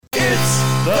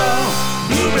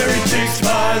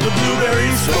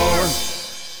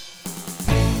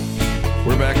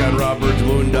on Robert's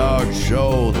Moondog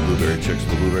Show, the Blueberry Chicks,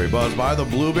 the Blueberry Buzz by the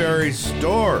Blueberry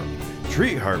Store.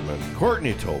 Treat Hartmann,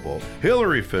 Courtney Tolbolt,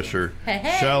 Hillary Fisher,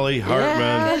 Shelly Hartmann.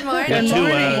 Yeah. Good morning. And Good two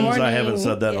morning. N's. I haven't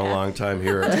said that in a long time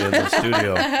here in the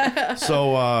studio.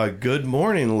 So, good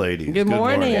morning, ladies. Good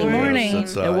morning. Good Good morning. morning.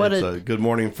 It's And what a good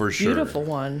morning for sure. Beautiful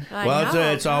one.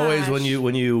 It's always when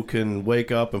you can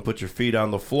wake up and put your feet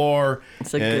on the floor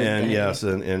It's a good and day. yes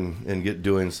and get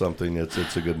doing something.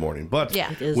 It's a good morning. But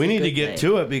Yeah. It is we a need to good get day.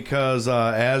 to it because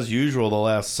as usual, the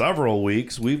last several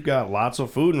weeks we've got lots of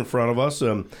food in front of us.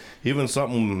 Even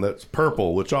something that's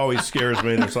purple, which always scares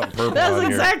me. There's something purple That's on here.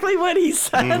 exactly what he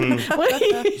said.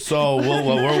 So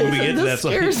where we get to that? This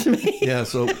scares me. Yeah.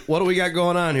 So what do we got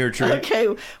going on here, Tree? Okay,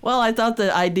 well, I thought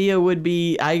the idea would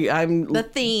be The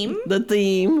theme. The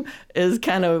theme is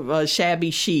kind of shabby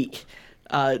chic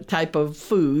type of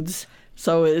foods,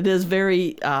 so it is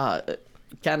very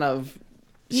kind of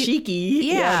chic-y.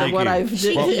 Yeah. What I've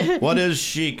What is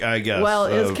chic? I guess. well,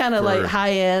 it's kind of like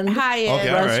high-end Okay, all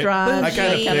right. restaurants. I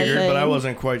kind of bougie figured, thing. but I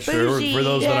wasn't quite sure. Bougie, For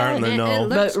those that aren't in the and know, it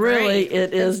But looks really, great.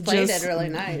 it is plated just really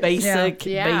nice. basic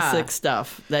Yeah.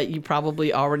 stuff that you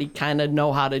probably already kind of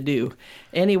know how to do.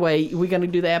 Anyway, we're going to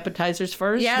do the appetizers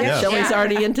first? Yeah. Yes. Shelly's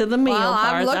already into the meal Well,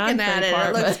 part. I'm the looking entree at it. part,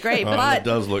 It looks but- great, it but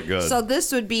does look good. so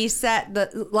this would be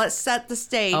let's set the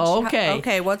stage. Okay.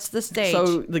 Okay, what's the stage?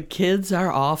 So the kids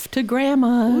are off to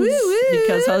grandma's Woo-woo.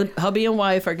 because hubby and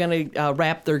wife are going to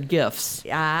wrap their gifts.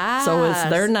 So it's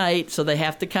their night, so they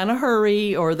have to kind of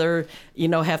hurry, or they're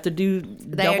have to do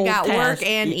double got tasks. work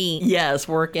and eat. Yes,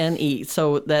 work and eat.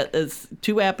 So that is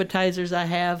 2 appetizers I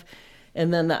have,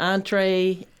 and then the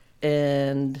entree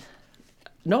and.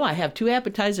 No, I have 2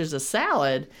 appetizers, a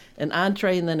salad, an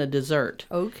entree, and then a dessert.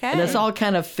 Okay. And it's all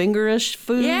kind of fingerish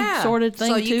food sort of thing,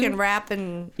 so too. you can wrap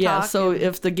and Yeah, talk so and-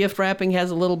 if the gift wrapping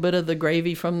has a little bit of the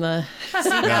gravy from the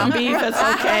ground beef, it's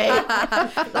okay.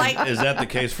 like Is that the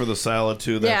case for the salad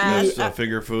too? Yeah. That's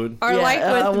finger food. or like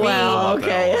with me. Well,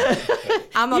 okay.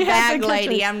 I'm a You have bag to catch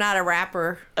lady. it. I'm not a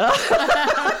wrapper.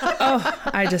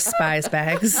 I despise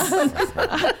bags.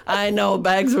 I know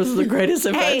bags was the greatest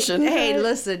invention. Hey,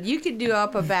 listen, you can do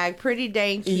up a bag pretty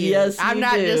dang cute. Yes, I'm you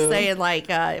not do. just saying like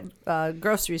a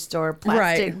grocery store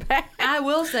plastic Right. bag. I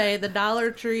will say the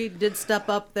Dollar Tree did step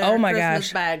up their Oh my Christmas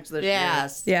gosh. bags this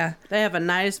Yes. Yeah. year. They have a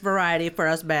nice variety for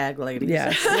us bag ladies.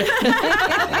 Yes.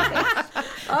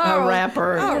 A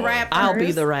wrapper. wrappers. I'll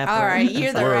be the wrapper. All right,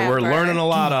 you're the rapper. We're learning a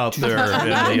lot out there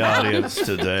in the audience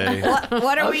today. What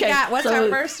do we Okay, got? What's so, our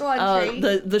first one, Tree?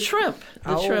 the shrimp.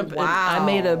 The Oh, shrimp. And wow. I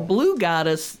made a blue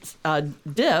goddess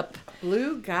dip.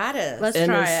 Blue Goddess. Let's and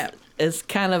try it's, it. It's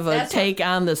kind of a That's take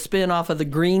on the spin off of the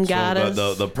green goddess.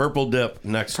 So the purple dip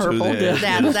next Purple to the dip.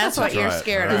 That's what you're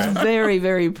scared It's of. very,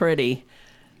 very pretty.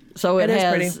 So it, It is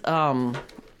has pretty.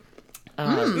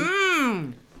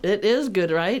 it is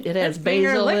good, right? It has That finger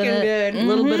basil in looking it, good. a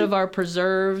little bit of our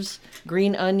preserves,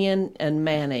 green onion, and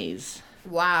mayonnaise.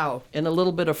 Wow. And a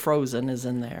little bit of frozen is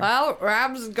in there. Well,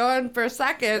 Rob's going for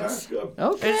seconds.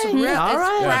 Okay, It's real. all It's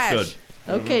right. Yeah, fresh. it's good.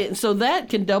 Okay, so that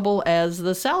can double as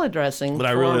the salad dressing But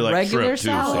I for really like regular shrimp, too,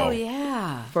 salad. so- Oh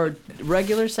yeah. For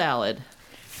regular salad.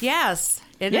 Yes.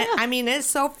 Yeah. I mean, it's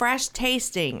so fresh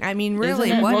tasting. I mean, Isn't really,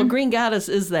 it? what Well, green goddess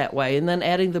is that way, and then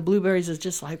adding the blueberries is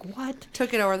just like, what?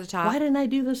 took it over the top? Why didn't I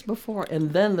do this before?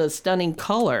 And then the stunning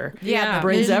color Yeah, the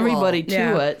brings visual. everybody to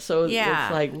Yeah. it. So Yeah.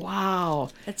 it's like, wow.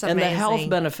 It's And the health amazing.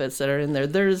 benefits that are in there.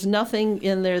 There's nothing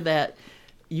in there that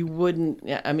you wouldn't,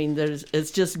 I mean,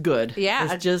 it's just good.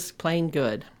 Yeah. It's just plain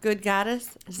good. Good Goddess?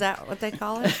 Is that what they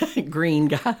call it? Green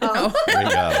goddess. Oh. Green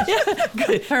goddess.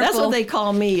 That's Purple. what they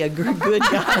call me, a good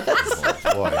goddess.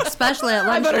 Boy. Especially at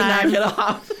I better knock lunchtime. it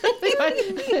off.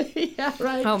 Yeah,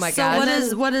 right. Oh my So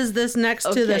God. what is this next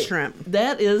to the Okay, shrimp?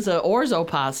 That is a orzo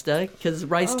pasta because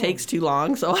rice takes too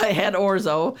long. So I had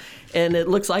orzo, and it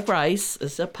looks like rice.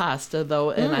 It's a pasta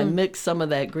though, and I mixed some of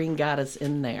that green goddess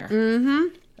in there,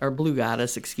 or blue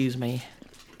goddess, excuse me.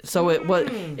 So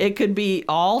it could be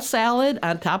all salad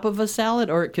on top of a salad,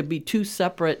 or it could be 2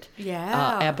 separate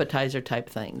Yeah. appetizer type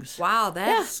things. Wow,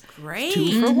 that's great.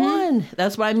 2 for 1.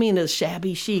 That's what I mean. It's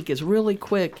shabby chic. It's really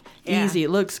quick, Yeah. easy.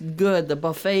 It looks good. The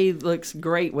buffet looks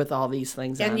great with all these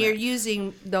things on And it. you're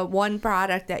using the one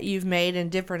product that you've made in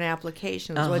different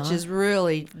applications, which is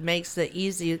really makes it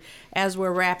easy as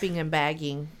we're wrapping and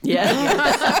bagging.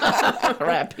 Yeah.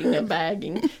 Wrapping and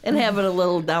bagging and having a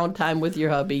little downtime with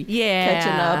your hubby. Yeah.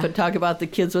 Catching up and talk about the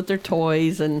kids with their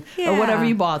toys and or whatever Yeah.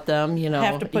 you bought them, you know.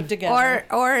 Have to put together.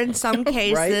 Or in some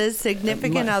cases, Right.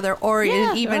 significant other, or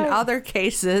Yeah, in even right. other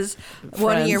cases,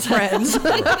 one of your Friends.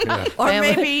 friends, or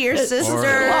Family. maybe your sister.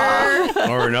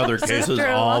 Or in other cases,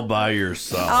 Sister-in-law. all by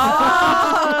yourself.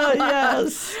 Oh,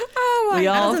 yes. Oh We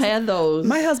all have had those.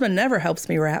 My husband never helps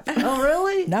me wrap. Oh,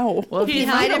 really? No. Well, if you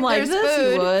hide made them if like there's this,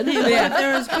 food. you would. Yeah.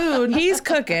 There's food. He's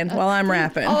cooking while I'm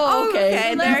wrapping. Oh, okay. Okay,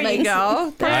 Well, that there you makes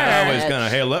go. it- I always kind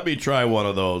of, hey, let me try one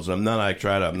of those, and then I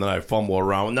try it, and then I fumble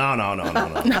around.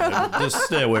 No. Just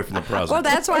stay away from the present. Well,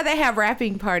 that's why they have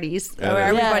wrapping parties Yeah, where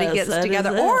everybody yes, gets that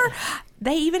together. is it. Or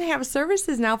they even have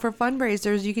services now for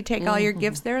fundraisers. You could take all your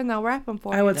gifts there and they'll wrap them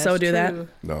for you. I would so do that. true.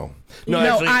 No, No,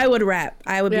 actually, I would wrap.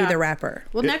 I would be Yeah. the wrapper.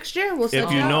 Well, next year we'll set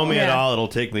if you up. know me at Yeah. all, it'll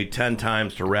take me 10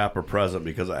 times to wrap a present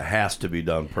because it has to be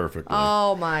done perfectly.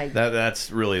 Oh, my.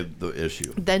 That's really the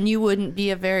issue. Then you wouldn't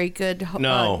be a very good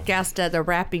No. guest at a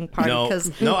wrapping party. No,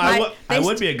 'cause I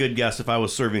would be a good guest if I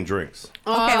was serving drinks.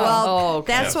 Okay, well, Oh,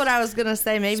 okay. that's what I was going to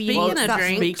say. Maybe you Speaking need of something-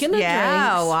 drinks. Speaking of Yeah,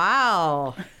 drinks,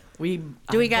 wow.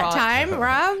 Do we got brought- time,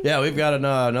 Rob? Yeah, we've got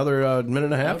another minute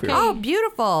and a half here. Oh,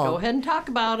 beautiful. Go ahead and talk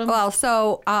about them. Well,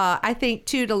 so I think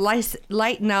too to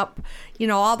lighten up,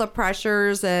 all the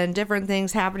pressures and different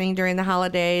things happening during the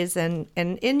holidays and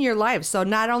in your life. So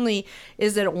not only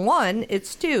is it one,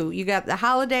 it's two. You got the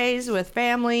holidays with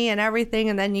family and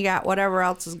everything, and then you got whatever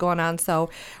else is going on.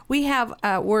 So we have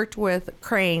worked with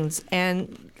Cranes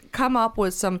and come up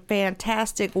with some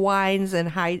fantastic wines and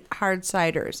hard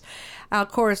ciders. Of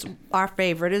course, our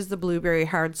favorite is the blueberry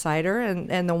hard cider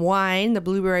and the wine, the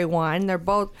blueberry wine. They're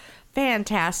both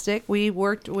fantastic. We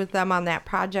worked with them on that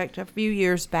project a few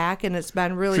years back, and it's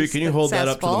been really Tree, can you hold that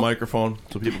up to the successful. microphone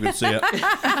so people can see it?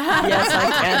 Yes,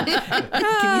 I can.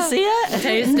 Can you see it?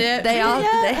 Taste it.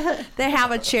 They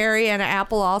have a cherry and an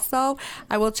apple also.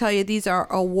 I will tell you, these are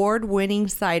award-winning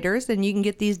ciders, and you can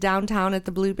get these downtown at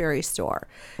the Blueberry store.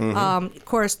 Of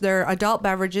course, they're adult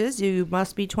beverages. You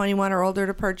must be 21 or older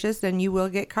to purchase, and you will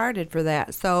get carded for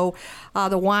that. So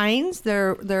the wines,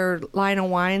 they're line of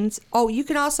wines. Oh, you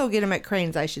can also get them at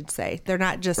Cranes, I should say. They're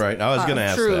not just Right, I was going to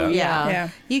ask True, that. yeah. Yeah.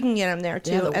 You can get them there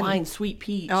too. Yeah, the And- wine sweet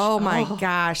peach. Oh my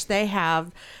gosh, they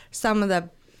have some of the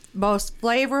most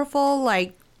flavorful,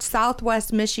 like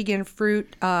Southwest Michigan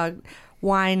fruit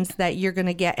wines that you're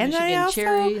gonna get, and they Michigan also,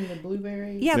 cherry and the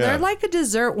blueberry. yeah, Yeah. they're like a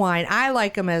dessert wine. I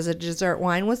like them as a dessert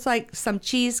wine with like some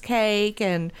cheesecake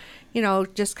and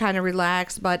just kind of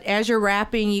relax. But as you're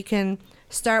wrapping, you can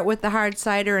start with the hard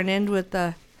cider and end with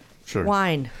the Sure.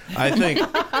 wine. I think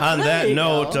on that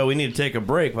note, we need to take a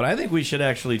break, but I think we should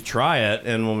actually try it,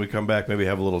 and when we come back, maybe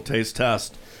have a little taste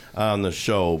test on the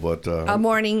show. But A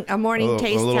morning taste a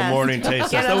little test. morning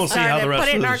taste Get test. Then we'll us see how started. the rest Put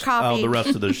it of in our how coffee. the rest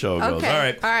of the show goes.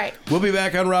 Okay, all right. We'll be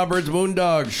back on Rob Byrd's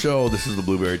Moondog Show. This is the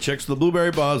Blueberry Chicks, the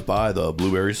Blueberry Buzz by the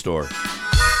Blueberry Store.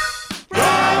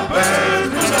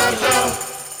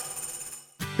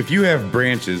 If you have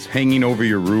branches hanging over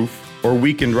your roof or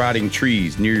weakened rotting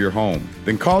trees near your home,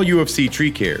 then call UFC Tree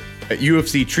Care. At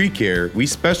UFC Tree Care, we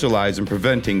specialize in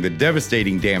preventing the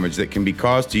devastating damage that can be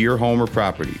caused to your home or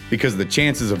property, because the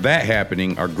chances of that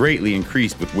happening are greatly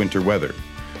increased with winter weather.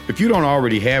 If you don't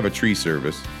already have a tree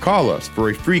service, call us for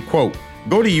a free quote.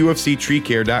 Go to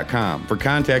ufctreecare.com for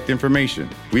contact information.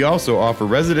 We also offer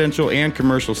residential and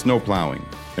commercial snow plowing.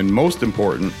 And most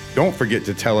important, don't forget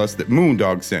to tell us that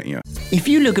Moondog sent you. If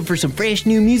you're looking for some fresh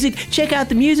new music, check out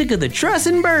the music of the Truss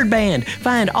and Byrd Band.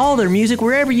 Find all their music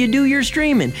wherever you do your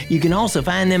streaming. You can also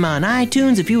find them on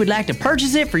iTunes if you would like to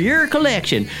purchase it for your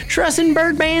collection. Truss and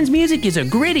Byrd Band's music is a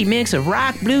gritty mix of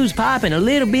rock, blues, pop, and a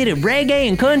little bit of reggae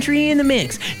and country in the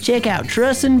mix. Check out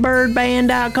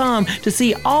trussandbyrdband.com to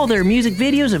see all their music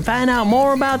videos and find out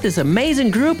more about this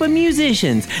amazing group of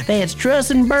musicians. That's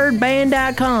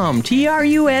trussandbyrdband.com.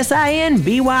 TRUSINBYRD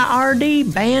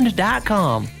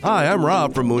band.com. Hi, I'm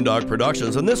Rob from Moondog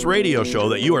Productions and this radio show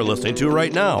that you are listening to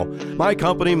right now. My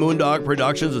company, Moondog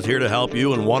Productions, is here to help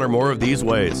you in one or more of these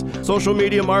ways: social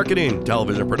media marketing,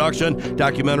 television production,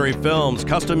 documentary films,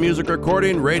 custom music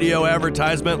recording, radio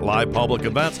advertisement, live public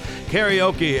events,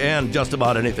 karaoke, and just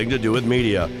about anything to do with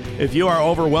media. If you are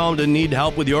overwhelmed and need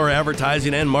help with your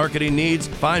advertising and marketing needs,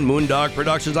 find Moondog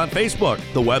Productions on Facebook,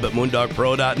 the web at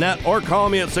moondogpro.net, or call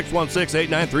me at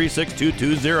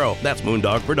 616-893-6220. That's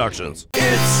Moondog Productions.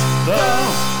 It's the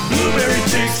Blueberry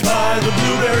Chicks by the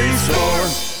Blueberry Store.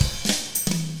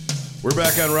 We're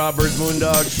back on Rob Byrd's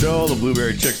Moondog Show, the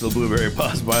Blueberry Chicks, the Blueberry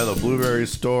Buzz by the Blueberry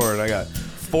Store, and I got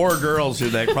 4 girls here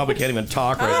that probably can't even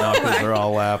talk right now because they're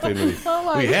all laughing.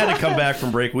 We had to come back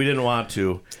from break. We didn't want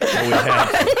to, but we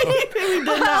had to.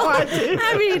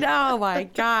 I mean, oh my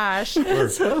gosh.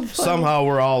 Somehow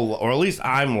we're all, or at least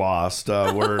I'm lost.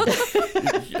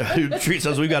 Treat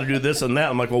says we've got to do this and that.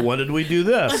 I'm like, well, when did we do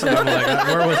this? And I'm like,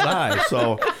 where was I?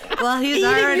 So Well, he's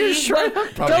already.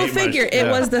 Go figure. It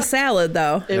was the salad,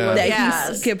 though, that Yes.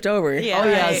 he skipped over. Yeah. Oh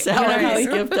yeah, Right. salad Right. I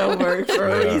skipped over for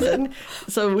a reason.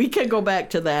 So we could go back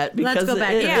to that because go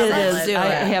back to it salad. is. Do I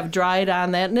it. have dried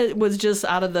on that, and it was just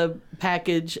out of the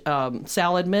package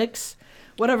salad mix,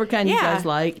 whatever kind you Yeah. guys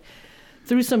like.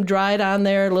 Threw some dried on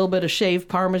there, a little bit of shaved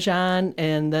Parmesan,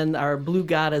 and then our Blue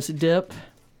Goddess dip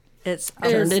It's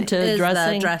turned into is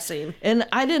dressing. the dressing. And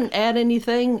I didn't add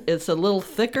anything. It's a little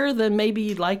thicker than maybe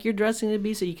you'd like your dressing to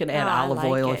be, so you can add I olive like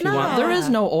oil it. if you want. There is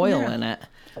no oil in it.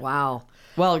 wow.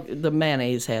 Well, the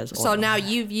mayonnaise has oil. So now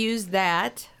you've used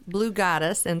that Blue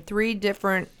Goddess in 3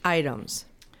 different items.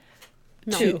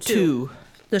 two.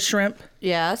 The shrimp.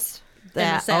 Yes. And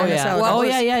That. the salad. Oh yeah, salad. What oh was-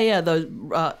 yeah.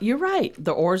 The you're right.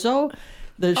 The orzo,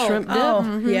 the shrimp dip,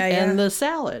 Yeah, yeah. and the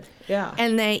salad. Yeah.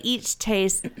 And they each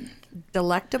taste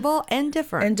delectable and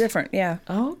different. And different, yeah.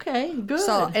 Okay, good.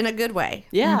 So in a good way.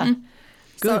 yeah.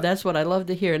 Good. So- That's what I love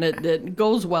to hear, and it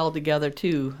goes well together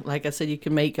too. Like I said, you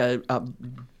can make a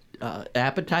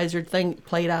appetizer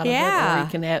plate out of it, or Yeah. you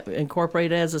can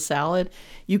incorporate it as a salad.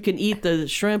 You can eat the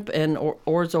shrimp and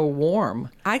orzo warm.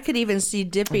 I could even see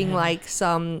dipping like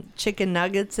some chicken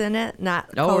nuggets in it, not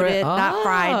Oh, coated, right. not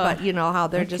fried, Ah. but you know how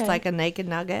they're just Okay. like a naked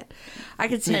nugget. I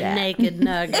could see A that. naked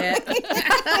nugget.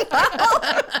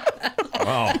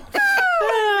 Wow.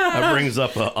 That brings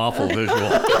up an awful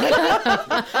visual.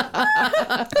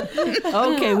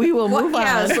 Okay, we will move on.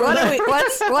 Yes.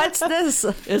 What's this?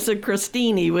 It's a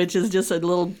crostini, which is just a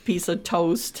little piece of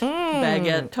toast,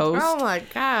 baguette toast. Oh my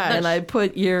gosh. And I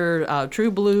put your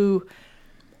True Blue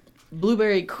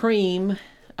blueberry cream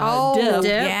dip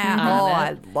yeah. on Oh, it,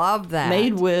 I love that.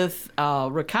 made with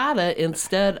ricotta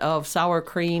instead of sour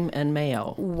cream and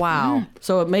mayo. Wow.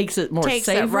 So it makes it more Takes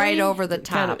it savory. right over the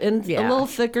top. and Yeah. a little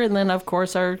thicker. And then, of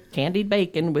course, our candied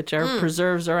bacon, which our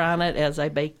preserves are on it as I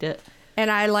baked it. And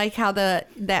I like how that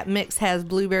mix has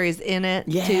blueberries in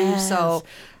it too. So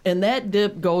And that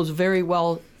dip goes very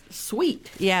well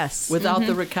sweet. yes. Without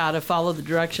the ricotta, follow the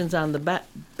directions on the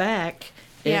back.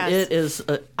 And Yes. it is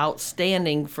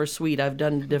outstanding for sweet. I've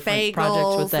done different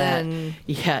projects with Bagels that. and-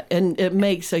 Yeah, and it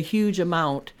makes a huge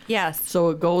amount. Yes.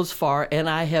 So it goes far. And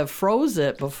I have froze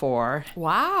it before.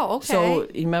 Wow. Okay. So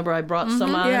you remember I brought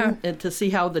some on Yeah. and to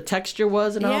see how the texture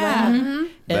was and all Yeah. that? And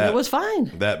That- it was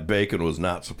fine. That bacon was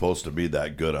not supposed to be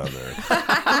that good on there.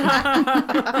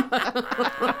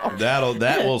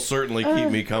 That will certainly keep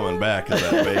me coming back to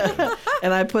that bacon.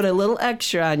 And I put a little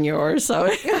extra on yours. So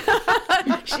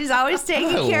she's always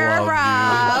taking I care of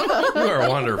Rob. love you. You are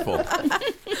wonderful.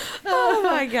 Oh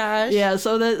my gosh. yeah,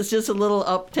 so that's just a little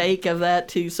uptake of that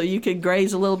too. So you can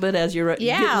graze a little bit as you're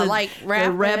Yeah, getting the, like the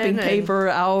wrapping wrapping and- paper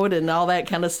out and all that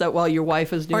kind of stuff while your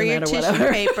wife is Or doing your that or tissue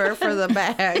whatever. paper for the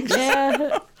bags.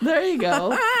 Yeah, there you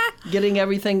go. Getting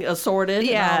everything assorted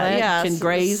Yeah, and all that. yes. You can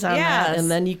graze on Yes. that, and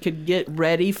then you could get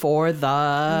ready for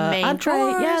the Main entree.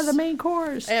 course. Yeah, the main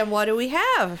course. And what do we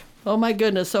have? Oh my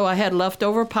goodness! So I had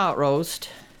leftover pot roast,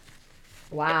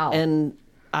 Wow. and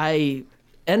I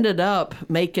ended up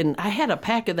making. I had a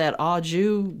pack of that au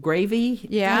jus gravy.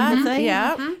 Yeah, kind of thing.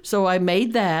 yeah. So I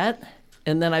made that,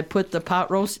 and then I put the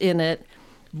pot roast in it.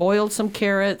 Boiled some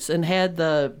carrots and had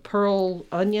the pearl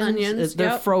onions.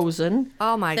 They're yep. frozen.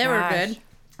 Oh my They gosh. were good.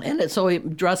 And so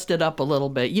it dressed it up a little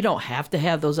bit. You don't have to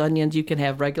have those onions. You can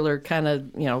have regular kind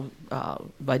of,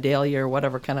 Vidalia or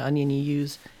whatever kind of onion you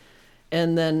use.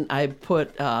 And then I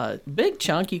put a big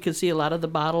chunk. You can see a lot of the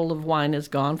bottle of wine is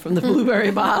gone from the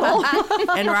blueberry bottle.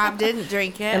 And Rob didn't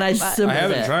drink it. And I but- simmered I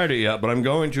haven't it. tried it yet, but I'm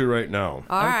going to right now.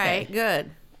 All right, good.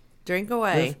 Drink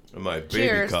away. In my baby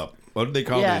Cheers. cup. What do they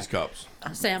call Yeah. these cups?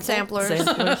 Samplers.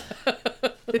 Samplers.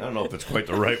 I don't know if it's quite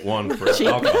the right one for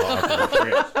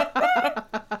alcohol.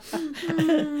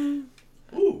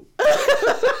 Ooh.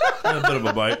 Had a bit of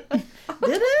a bite. Did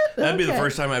it? That'd be the Okay.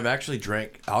 first time I've actually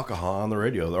drank alcohol on the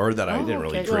radio, or that I didn't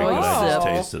really okay. drink it. I just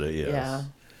Wow. tasted it. Yes. Yeah.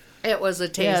 It was a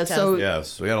taste Yeah, test. so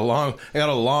Yes, I got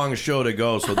a long show to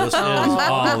go, so this is all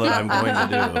that I'm going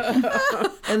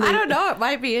to and I don't know. It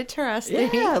might be interesting.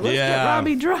 Yeah, let's do. get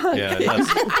Robbie drunk. Yeah,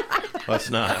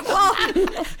 let's not.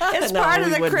 It's No, part of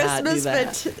we the would not do Christmas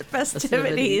that.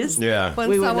 festivities. Yeah. When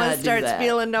We would someone not do starts that.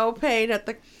 feeling no pain at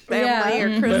the family Yeah.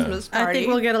 or Christmas I party. think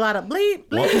we'll get a lot of bleep,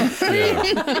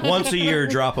 bleep. Once a year,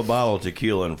 drop a bottle of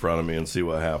tequila in front of me and see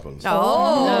what happens.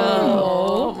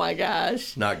 Oh my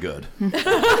gosh. Not good.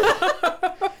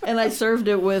 And I served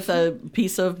it with a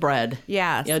piece of bread.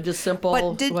 Yes. Yeah, just simple,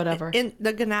 But did whatever. in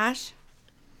the ganache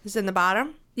is in the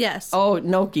bottom? Yes. Oh,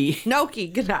 gnocchi. Gnocchi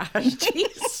ganache.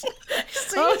 Jeez.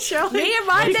 Oh, Shelley. Me and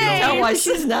my You can tell name. why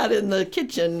she's not in the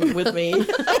kitchen with me.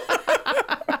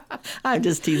 I'm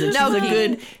just teasing. No,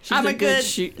 She's a good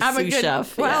sous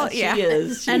chef. Well, yeah. She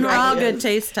is. She And we're really all is. good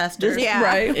taste testers. Yeah.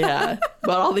 Right. Yeah,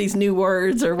 but all these new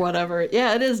words or whatever.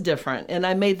 Yeah, it is different. And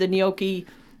I made the gnocchi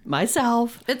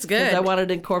myself. It's 'cause good. I wanted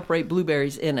to incorporate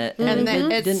blueberries in it, and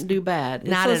then it it's didn't do bad.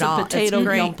 not it's at all. a potato It's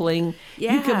great. dumpling.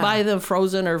 Yeah. You can buy them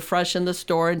frozen or fresh in the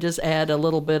store, and just add a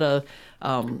little bit of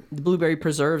blueberry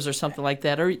preserves or something like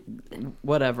that, or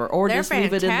whatever, or They're just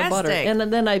leave it in the butter. fantastic.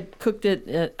 And then I cooked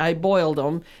it. I boiled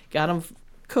them, got them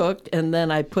cooked, and then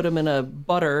I put them in a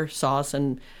butter sauce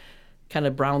and kind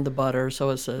of browned the butter, so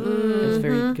it's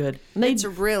very good. And It's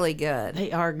really good.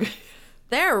 they are good.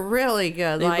 They're really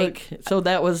good. So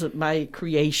that was my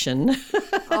creation.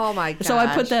 Oh my god! So I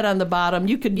put that on the bottom.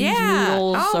 You could use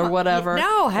noodles or whatever.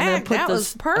 No, and then heck, put that the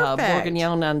was perfect.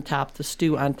 bourguignon on top, the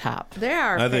stew on top. They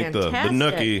are I think the fantastic.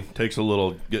 gnocchi takes a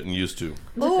little getting used to.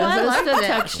 Oh, I That's love the it.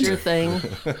 texture thing.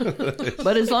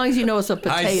 But as long as you know it's a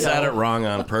potato. I said it wrong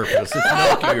on purpose. It's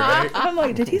gnocchi, right? I'm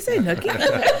like, did he say nookie?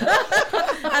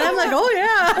 And I'm like, oh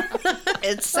yeah.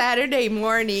 It's Saturday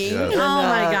morning. Yes. Oh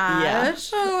my yeah.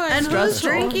 gosh. And who's Stressful.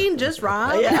 drinking? Just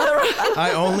Rob?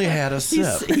 I only had a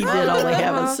sip. He did only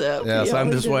have a sip. Yes, He I'm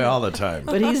only this did. way all the time.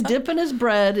 But he's dipping his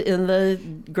bread in the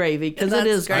gravy because it That's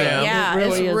is great. good. Yeah, It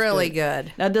it's is really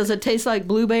good. Now, does it taste like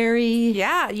blueberry?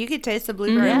 Yeah, you could taste the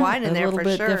blueberry Yeah, wine in a there little for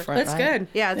bit sure. different, That's right? good.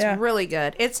 Yeah, it's really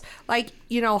good. It's like,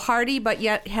 hearty, but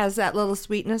yet has that little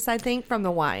sweetness, I think, from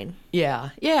the wine. Yeah,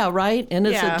 right. And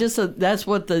it's Yeah. that's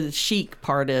what the chic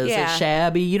part is. Yeah. It's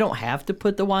shabby. You don't have to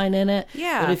put the wine in it.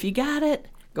 Yeah. But if you got it,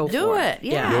 go Do for it.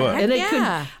 Yeah. Do it. Heck And it yeah. could.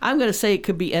 I'm going to say it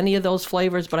could be any of those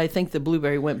flavors, but I think the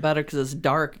blueberry went better because it's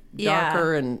darker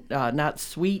and not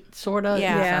sweet, sort of.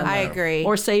 Yeah, I agree.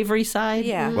 Or savory side.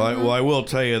 Yeah. Well, I will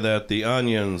tell you that the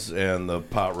onions and the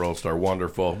pot roast are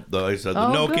wonderful. Like I said, the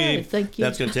Oh, gnocchi, good. Thank you.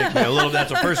 that's going to take me a little. That's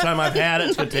the first time I've had it.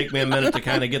 It's going to take me a minute to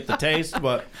kind of get the taste.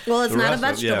 But Well, it's the not a rest of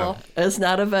it, vegetable. It's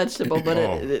not a vegetable, but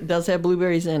Oh. it does have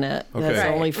blueberries in it. Okay. That's the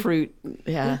Right. only fruit.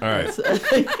 Yeah. All right.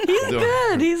 He's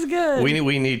good. He's good.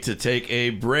 We need to take a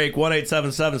break.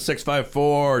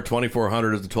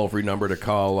 1-877-654-2400 is the toll-free number to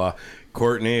call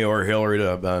Courtney or Hillary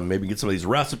to maybe get some of these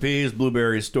recipes.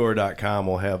 BlueberryStore.com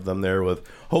will have them there with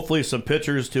hopefully some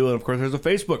pictures too. And of course, there's a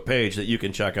Facebook page that you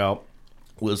can check out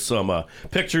with some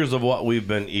pictures of what we've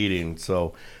been eating.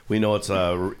 So we know it's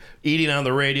eating on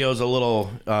the radio is a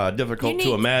little difficult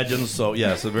to imagine. So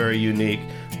yes, it's very unique.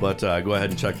 But go ahead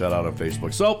and check that out on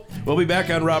Facebook. So we'll be back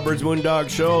on Rob Byrd's Moondog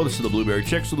Show. This is the Blueberry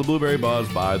Chicks with the Blueberry Buzz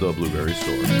by the Blueberry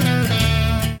Store.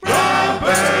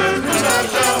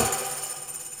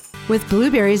 With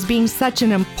blueberries being such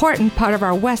an important part of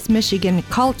our West Michigan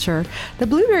culture, the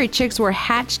Blueberry Chicks were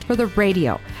hatched for the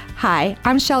radio. Hi,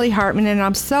 I'm Shelly Hartmann, and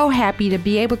I'm so happy to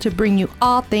be able to bring you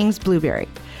all things blueberry.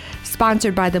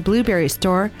 Sponsored by the Blueberry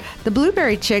Store, the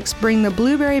Blueberry Chicks bring the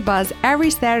Blueberry Buzz every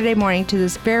Saturday morning to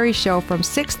this very show from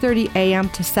 6:30 a.m.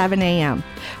 to 7 a.m.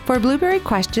 For blueberry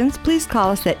questions, please call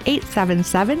us at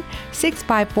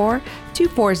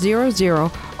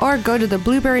 877-654-2400 or go to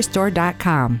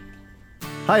theblueberrystore.com.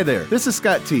 Hi there, this is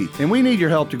Scott T, and we need your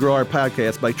help to grow our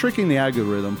podcast by tricking the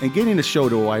algorithm and getting the show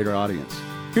to a wider audience.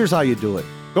 Here's how you do it.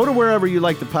 Go to wherever you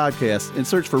like the podcast and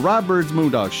search for Rob Byrd's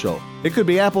Moondog Show. It could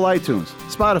be Apple iTunes,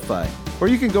 Spotify, or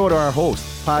you can go to our host,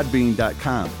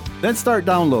 podbean.com. Then start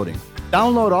downloading.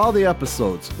 Download all the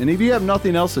episodes, and if you have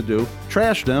nothing else to do,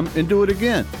 trash them and do it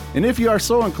again. And if you are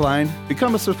so inclined,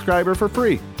 become a subscriber for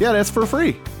free. Yeah, that's for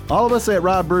free. All of us at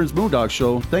Rob Byrd's Moondog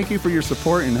Show, thank you for your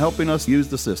support in helping us use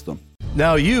the system.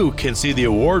 Now you can see the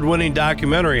award-winning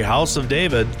documentary House of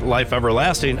David, Life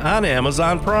Everlasting on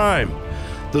Amazon Prime.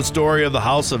 The story of the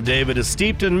House of David is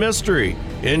steeped in mystery,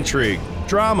 intrigue,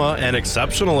 drama, and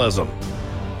exceptionalism.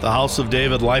 The House of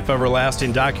David, Life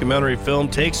Everlasting documentary film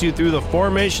takes you through the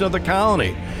formation of the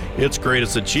colony, its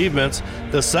greatest achievements,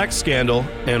 the sex scandal,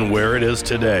 and where it is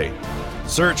today.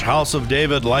 Search House of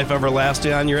David, Life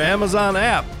Everlasting on your Amazon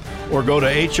app or go to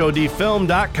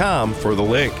HODfilm.com for the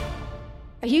link.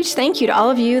 A huge thank you to all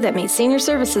of you that made Senior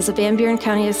Services of Van Buren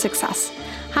County a success.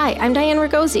 Hi, I'm Diane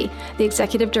Ragosi, the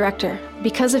Executive Director.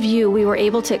 Because of you, we were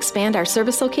able to expand our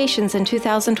service locations in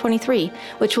 2023,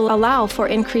 which will allow for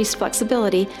increased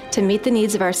flexibility to meet the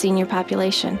needs of our senior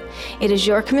population. It is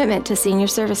your commitment to Senior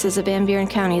Services of Van Buren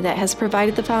County that has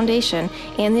provided the foundation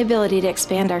and the ability to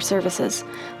expand our services.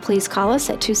 Please call us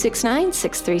at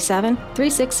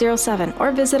 269-637-3607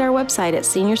 or visit our website at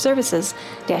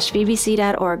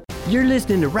seniorservices-vbc.org. You're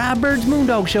listening to Rob Byrd's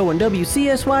Moondog Show on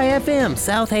WCSY-FM,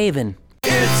 South Haven.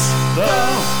 It's the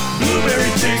Blueberry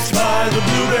Chicks by the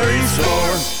Blueberry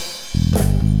Store.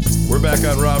 We're back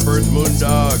on Rob Byrd's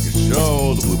Moondog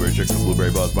Show, the Blueberry Chicks with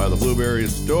Blueberry Buzz by the Blueberry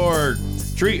Store.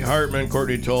 Treat Hartmann,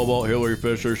 Courtney Tolbolt, Hillary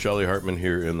Fisher, Shelly Hartmann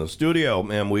here in the studio.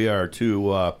 And we are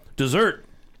to dessert.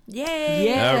 Yay!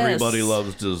 Yes. Everybody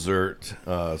loves dessert.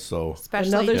 Especially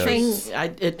Another treats.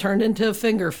 thing, it turned into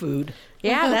finger food.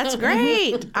 Yeah, that's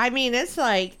great. I mean,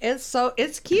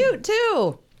 it's cute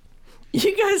too.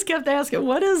 You guys kept asking,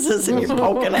 what is this? And you're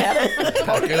poking at it.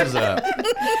 What is that?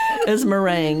 It's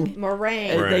meringue.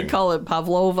 Meringue. They call it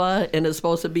pavlova, and it's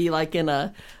supposed to be like in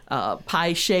a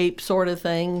pie shape sort of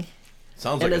thing.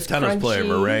 Sounds And like a it's tennis player. crunchy.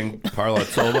 Meringue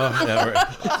Parlatova.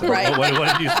 Yeah, Right.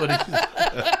 What did you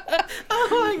Oh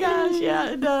my gosh,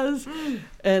 yeah, it does.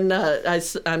 And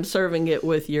I'm serving it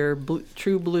with your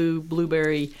True Blue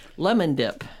blueberry lemon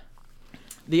dip.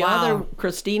 The other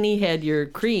Christini had your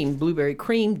blueberry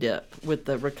cream dip with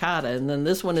the ricotta, and then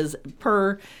this one is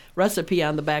per recipe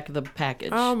on the back of the package.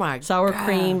 Oh my Sour God.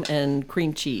 cream and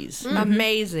cream cheese.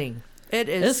 Amazing. It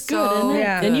is It's good, so isn't it?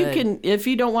 Yeah. And you can, if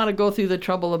you don't want to go through the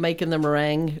trouble of making the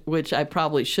meringue, which I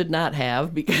probably should not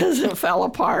have because it fell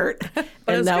apart. And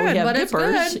it's now good, we have but it's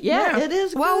dippers. good. Yeah, Yeah. it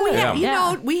is Well, we good. have,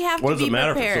 Yeah. we have What to does be it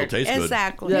matter if it prepared. still tastes good?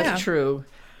 Exactly. That's true.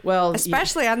 Well,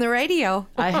 Especially on the radio.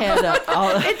 I had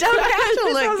It don't have to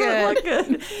look good.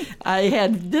 good. I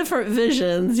had different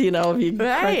visions, if you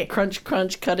Right. crunch,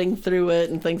 cutting through it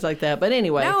and things like that. But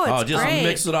anyway, No, it's Oh, just great.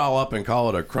 mix it all up and call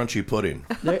it a crunchy pudding.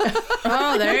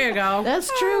 Oh, there you go. that's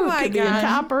true. Oh my it could be a gosh.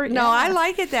 topper. No, yeah. I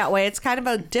like it that way. It's kind of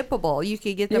a dippable. You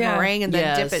could get the Yeah. meringue and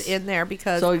then dip Yes. it in there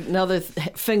because So another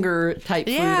finger type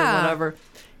food or Yeah. whatever.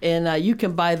 And you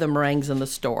can buy the meringues in the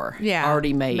store.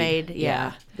 Already made.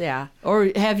 Yeah. Or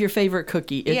have your favorite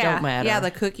cookie. It don't matter. Yeah,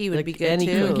 the cookie would be good any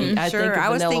too. cookie. I Sure. think a I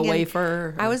was vanilla thinking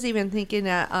wafer. I was even thinking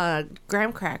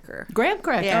graham cracker. Graham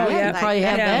cracker. Yeah, Yeah, you like probably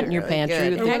have that. that in your Really pantry good.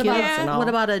 with the What kids about- and all. What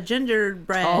about a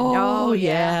gingerbread? Oh,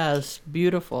 yeah. yes,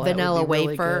 beautiful. That would Vanilla be really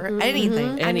wafer, good.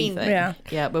 anything. I mean, Anything.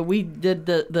 Yeah, but we did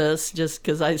this just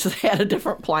because I just had a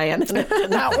different plan and it did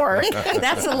not work.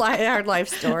 that's our life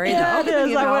story. Yeah, though, it is.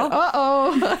 you I know? went,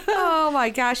 uh-oh. Oh my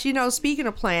gosh. Speaking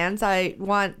of plans, I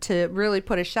want to really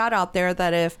put a shout out there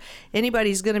that if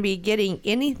anybody's going to be getting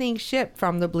anything shipped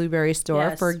from the Blueberry store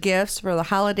Yes. for gifts for the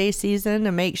holiday season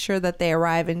to make sure that they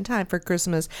arrive in time for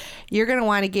Christmas, you're going to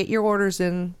want to get your orders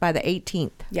in by the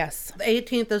 18th. Yes. The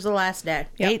 18th is the last day.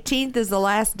 18th is the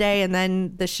last day, and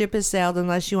then the ship is sailed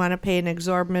unless you want to pay an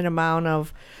exorbitant amount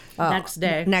of Next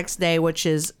day. which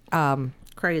is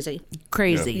Crazy.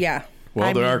 crazy. Yeah.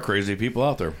 Well, there are crazy people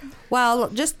out there. Well,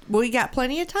 we got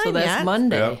plenty of time So that's yet.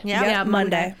 Monday. Yeah. Yeah,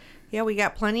 Monday. Yeah, we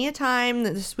got plenty of time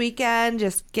this weekend.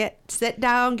 Just sit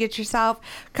down, get yourself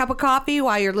a cup of coffee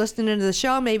while you're listening to the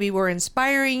show. Maybe we're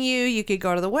inspiring you. You could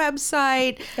go to the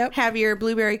website, have your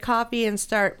blueberry coffee, and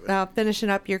start finishing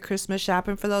up your Christmas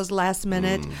shopping for those last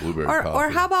minute. Blueberry or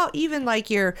coffee. how about even like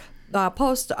your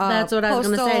post? That's what I was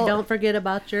going to say. postal- Don't forget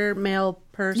about your mail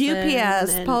person.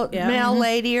 UPS, and- mail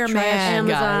lady or man,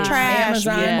 Amazon. trash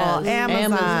Amazon. people, Yes.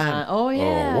 Amazon. Oh,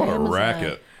 yeah. Oh, what a Amazon.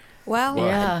 racket. Well,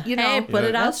 Yeah. you know, Put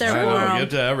it out there I for know, them. get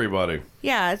to everybody.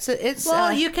 yeah, it's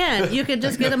Well, you can. You can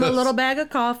just get them a little bag of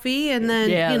coffee, and then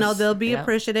Yes. they'll be Yeah.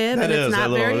 appreciative, That and it's is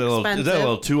not that very little, expensive. is that a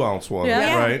little 2-ounce one,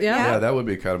 Yeah. right? Yeah. that would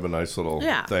be kind of a nice little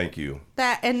Yeah. thank you.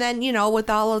 that, and then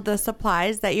with all of the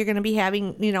supplies that you're going to be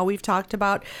having, we've talked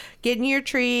about getting your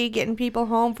tree, getting people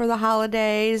home for the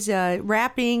holidays,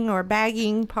 wrapping or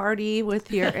bagging party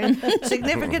with your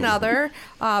significant other.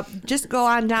 Just go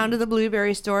on down to the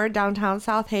Blueberry store downtown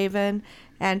South Haven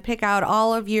and pick out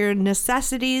all of your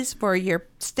necessities for your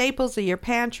staples of your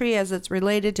pantry as it's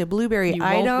related to blueberry You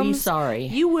items. won't be sorry.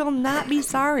 You will not be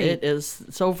sorry. It is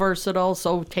so versatile,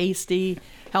 so tasty,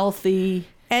 healthy,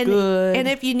 And, good. and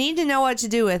if you need to know what to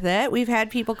do with it, we've had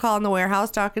people call in the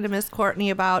warehouse talking to Miss Courtney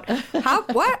about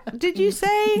what did you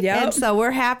say? Yep. And so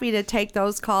we're happy to take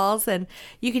those calls, and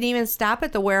you can even stop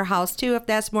at the warehouse too if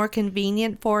that's more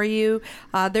convenient for you.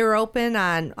 They're open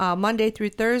on Monday through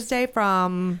Thursday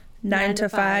from 9 to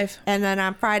 5, and then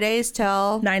on Fridays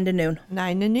till 9 to noon.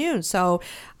 9 to noon. So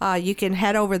you can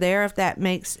head over there if that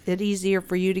makes it easier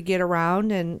for you to get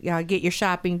around and get your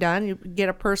shopping done. You get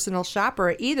a personal shopper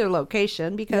at either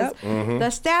location because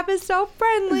the staff is so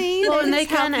friendly. Well, and they they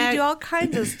just help can you do all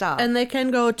kinds of stuff. And they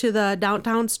can go to the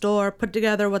downtown store, put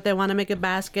together what they want to make a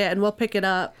basket, and we'll pick it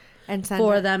up And send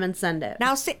for it. them and send it.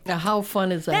 Now, see, Now, how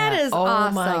fun is that? that is oh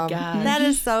awesome. my gosh. That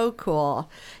is so cool.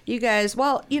 You guys,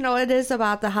 well, it is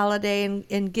about the holiday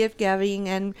and gift giving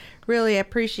and really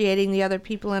appreciating the other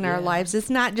people in our lives. It's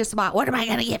not just about what am I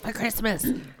going to get for Christmas?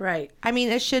 Right. I mean,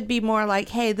 it should be more like,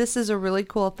 hey, this is a really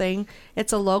cool thing.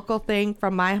 It's a local thing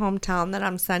from my hometown that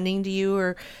I'm sending to you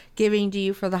or giving to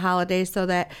you for the holidays so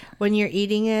that when you're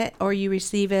eating it or you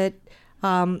receive it,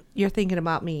 you're thinking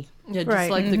about me. Yeah, just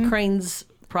like the Crane's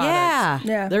products.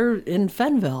 Yeah. They're in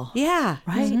Fenville. Yeah.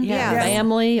 Right? Mhm. Yeah. Yeah.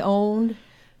 Family owned.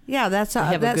 Yeah, that's They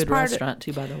have that's a good part restaurant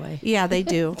too, by the way. Yeah, they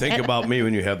do. Think about me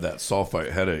when you have that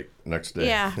sulfite headache next day.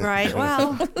 Yeah, right.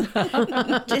 Well,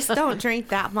 just don't drink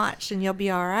that much and you'll be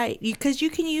all right. Because you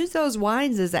can use those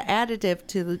wines as an additive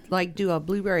to like do a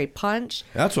blueberry punch.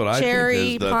 That's what I cherry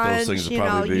think is that punch, those things would you know,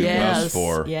 probably be best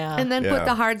for. Yeah. And then Yeah. put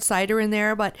the hard cider in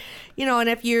there. But, you know, and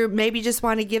if you maybe just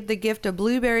want to give the gift of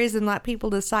blueberries and let people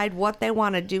decide what they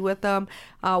want to do with them,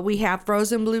 we have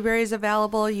frozen blueberries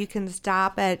available. You can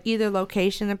stop at either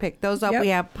location and pick those up. Yep. We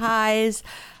have pies.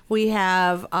 We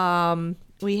have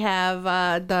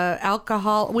the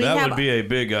alcohol. That would be a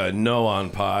big no on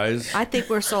pies. I think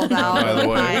we're sold out. By the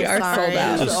way. I'm We are sorry. sold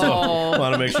out. Just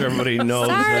want to make sure everybody knows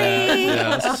that.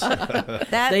 Yes.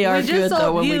 That, They are We just good though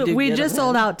sold, when we do we get just them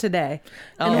sold in. out today,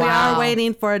 and Oh, we wow. are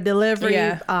waiting for a delivery.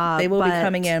 Yeah, they will be but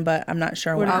coming in, but I'm not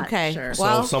sure when. okay. sure. So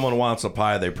Well, if someone wants a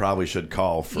pie, they probably should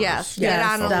call first. yes. Yes, Get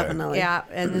on them. definitely. Yeah,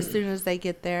 and as soon as they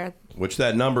get there. Which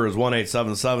that number is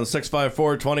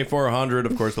 1-877-654-2400.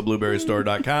 Of course,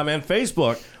 theblueberrystore.com and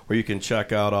Facebook, where you can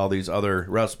check out all these other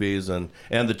recipes and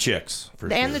the chicks. For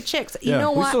And sure. the chicks. You Yeah,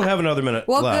 know what? we still have another minute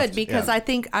Well, left. good, because Yeah. I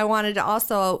think I wanted to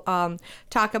also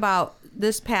talk about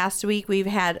this past week. We've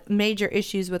had major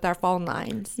issues with our phone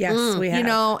lines. Yes, we have. You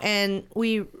know, and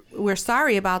we're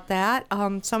sorry about that.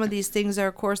 Some of these things are,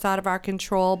 of course, out of our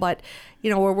control, but, you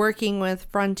know, we're working with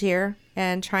Frontier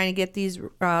and trying to get these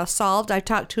solved. I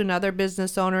talked to another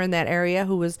business owner in that area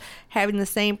who was having the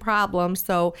same problem,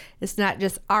 so it's not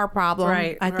just our problem.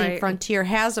 Right, I think right. Frontier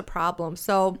has a problem,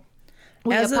 so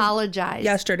we As of apologize.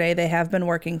 Yesterday, they have been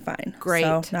working fine. Great.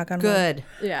 So, knock on wood. Good.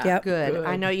 Yeah. Yep. Good.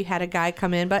 I know you had a guy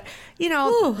come in, but you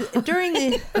know, during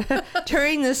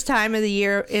this time of the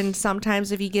year, and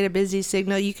sometimes if you get a busy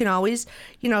signal, you can always,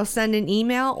 you know, send an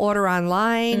email, order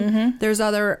online. There's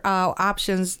other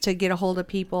options to get a hold of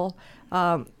people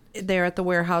there at the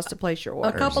warehouse to place your A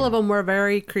order. couple of them were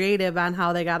very creative on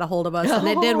how they got a hold of us, and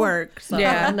it did work. So.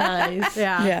 Yeah. Nice.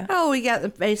 Yeah. Yeah. Oh, we got the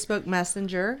Facebook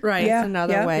Messenger. Right. That's Yeah,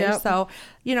 another yeah, way. yep. So,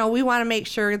 you know, we want to make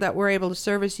sure that we're able to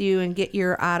service you and get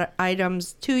your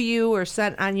items to you or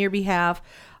sent on your behalf.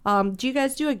 Do you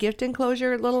guys do a gift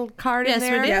enclosure little card Yes, in we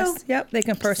there? do. Yes. Yep. They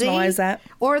can personalize See? that.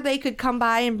 Or they could come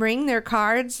by and bring their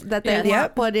cards that they Yes. want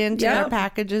Yep. put into Yep. their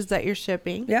packages that you're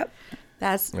shipping. Yep.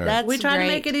 That's right. that's We try great.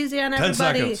 to make it easy on 10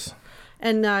 everybody seconds.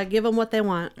 and give them what they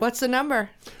want. What's the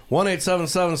number?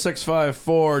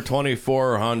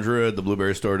 1-877-654-2400,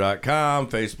 theblueberrystore.com,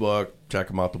 Facebook. Check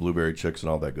them out, the Blueberry Chicks and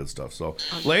all that good stuff. So,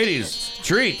 ladies,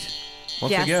 treat.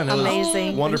 Once Yes, again, it was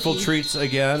amazing. wonderful treats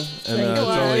again. And it's It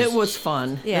always, was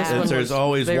fun. Yeah. This one there's was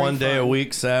always very one day a fun.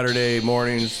 week, Saturday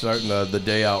morning, starting the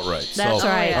day out right. That's so,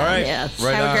 right. All right. Yes.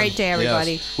 Right Have a on. great day,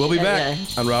 everybody. Yes. We'll be Yeah, back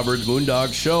yeah. on Rob Byrd's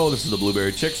Moondog Show. This is the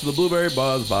Blueberry Chicks of the Blueberry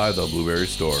Buzz by the Blueberry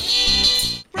Store.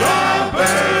 Rob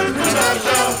Byrd's